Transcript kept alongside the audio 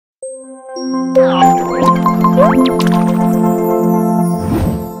Hi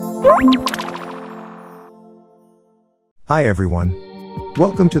everyone.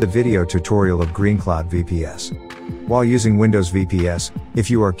 Welcome to the video tutorial of GreenCloud VPS. While using Windows VPS, if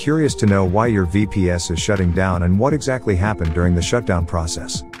you are curious to know why your VPS is shutting down and what exactly happened during the shutdown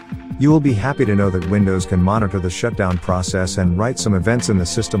process, you will be happy to know that Windows can monitor the shutdown process and write some events in the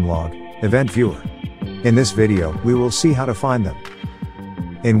system log, Event Viewer. In this video, we will see how to find them.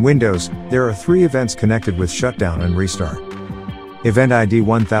 In Windows, there are 3 events connected with shutdown and restart. Event ID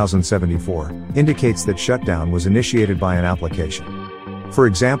 1074 indicates that shutdown was initiated by an application. For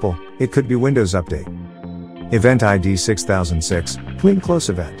example, it could be Windows Update. Event ID 6006, Clean Close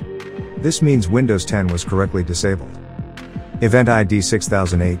Event. This means Windows 10 was correctly disabled. Event ID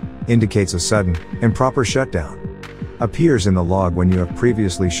 6008 indicates a sudden, improper shutdown. Appears in the log when you have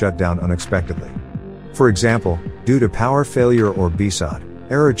previously shut down unexpectedly. For example, due to power failure or BSOD,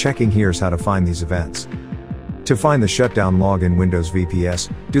 error checking. Here's how to find these events. To find the shutdown log in Windows VPS,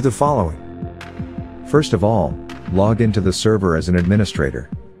 do the following. First of all, log into the server as an administrator.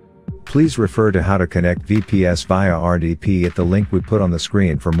 Please refer to how to connect VPS via RDP at the link we put on the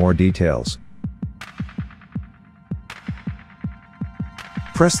screen for more details.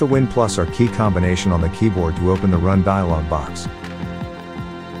 Press the Win plus R key combination on the keyboard to open the Run dialog box.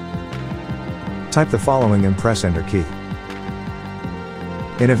 Type the following and press Enter key.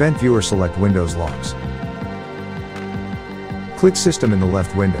 In Event Viewer, select Windows Logs. Click System in the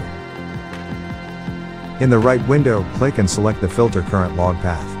left window. In the right window, click and select the Filter Current Log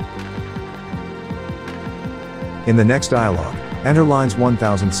Path. In the next dialog, enter lines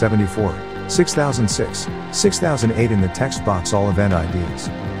 1074, 6006, 6008 in the text box all event IDs.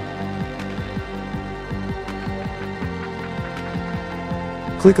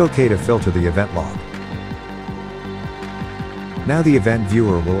 Click OK to filter the event log. Now the Event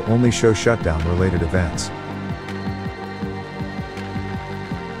Viewer will only show shutdown-related events.